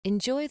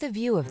Enjoy the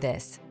view of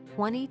this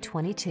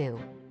 2022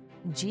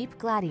 Jeep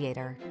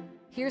Gladiator.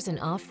 Here's an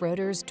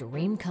off-roader's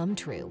dream come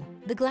true,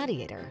 the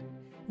Gladiator.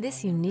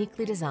 This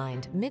uniquely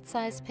designed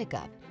midsize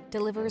pickup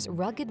delivers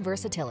rugged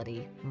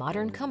versatility,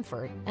 modern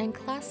comfort, and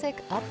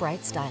classic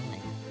upright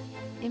styling.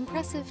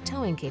 Impressive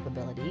towing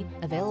capability,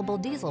 available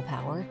diesel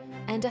power,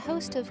 and a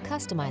host of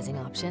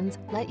customizing options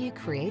let you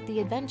create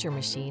the adventure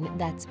machine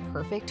that's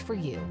perfect for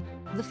you.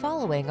 The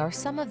following are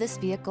some of this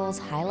vehicle's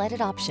highlighted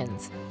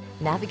options: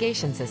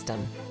 navigation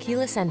system,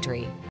 keyless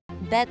entry,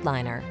 bed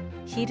liner,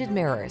 heated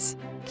mirrors,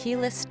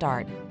 keyless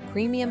start,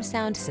 premium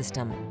sound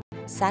system,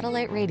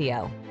 satellite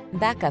radio,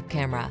 backup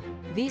camera,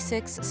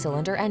 V6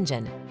 cylinder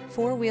engine,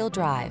 four-wheel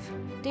drive.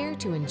 Dare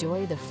to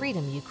enjoy the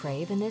freedom you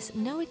crave in this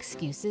no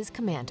excuses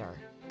Commander.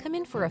 Come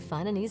in for a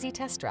fun and easy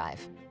test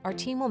drive. Our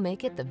team will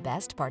make it the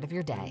best part of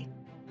your day.